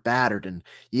teams that are battered and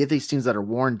you get these teams that are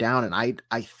worn down. And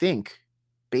I think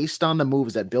based on the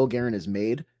moves that Bill Guerin has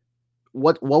made,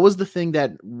 what was the thing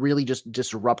that really just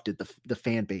disrupted the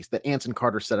fan base that Anson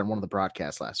Carter said on one of the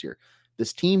broadcasts last year?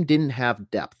 This team didn't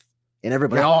have depth, and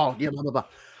everybody, blah, blah, blah.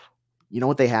 You know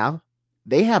what they have?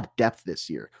 They have depth this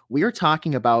year. We are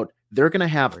talking about they're going to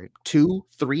have 2,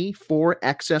 3, 4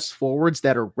 excess forwards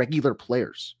that are regular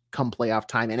players come playoff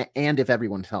time, and if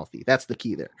everyone's healthy, that's the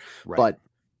key there. Right. But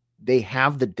they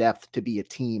have the depth to be a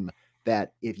team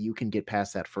that if you can get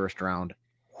past that first round,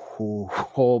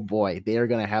 oh boy, they are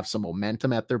going to have some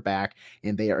momentum at their back,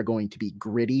 and they are going to be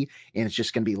gritty, and it's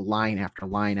just going to be line after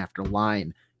line after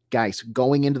line. Guys,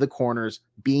 going into the corners,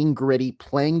 being gritty,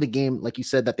 playing the game, like you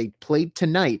said, that they played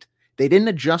tonight. They didn't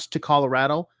adjust to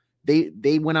Colorado.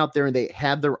 They went out there and they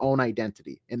had their own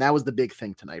identity, and that was the big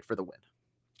thing tonight for the win.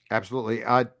 Absolutely.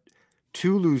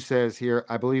 Tulu says here,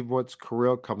 I believe once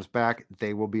Kirill comes back,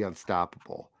 they will be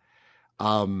unstoppable.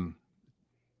 On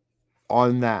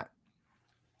that,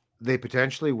 they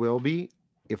potentially will be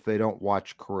if they don't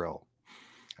watch Kirill.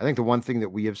 I think the one thing that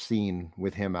we have seen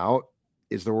with him out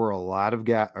is there were a lot of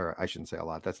guys, or I shouldn't say a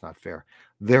lot, that's not fair.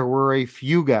 There were a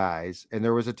few guys, and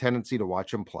there was a tendency to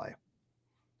watch him play.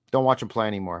 Don't watch him play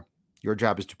anymore. Your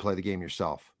job is to play the game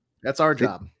yourself. That's our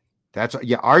job.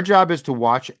 Our job is to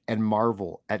watch and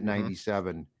marvel at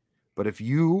 97. But if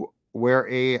you wear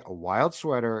a Wild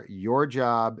sweater, your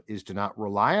job is to not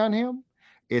rely on him.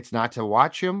 It's not to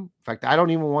watch him. In fact, I don't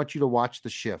even want you to watch the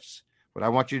shifts. What I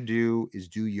want you to do is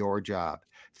do your job.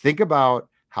 Think about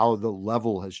how the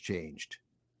level has changed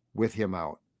with him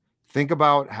out. Think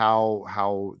about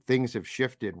how things have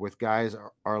shifted with guys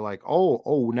are like,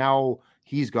 oh, now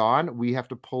he's gone. We have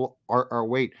to pull our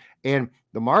weight. And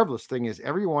the marvelous thing is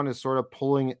everyone is sort of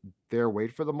pulling their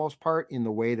weight for the most part in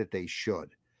the way that they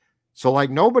should. So like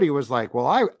nobody was like,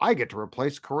 well, I get to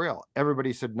replace Kirill.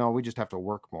 Everybody said, no, we just have to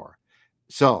work more.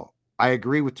 So I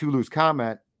agree with Tulu's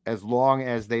comment, as long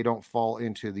as they don't fall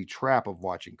into the trap of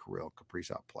watching Kirill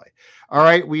Kaprizov play. All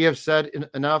right, we have said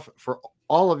enough for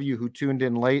all of you who tuned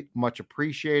in late. Much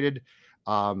appreciated.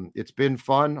 It's been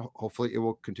fun. Hopefully it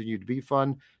will continue to be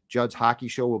fun. Judd's Hockey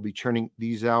Show will be churning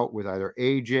these out with either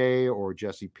AJ or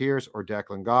Jesse Pierce or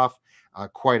Declan Goff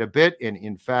quite a bit. And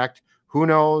in fact, who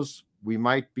knows, we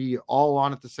might be all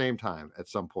on at the same time at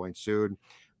some point soon.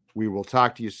 We will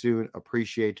talk to you soon.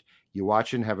 Appreciate you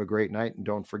watching. Have a great night. And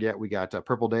don't forget, we got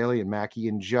Purple Daily and Mackie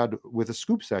and Judd with a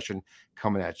scoop session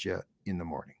coming at you in the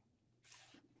morning.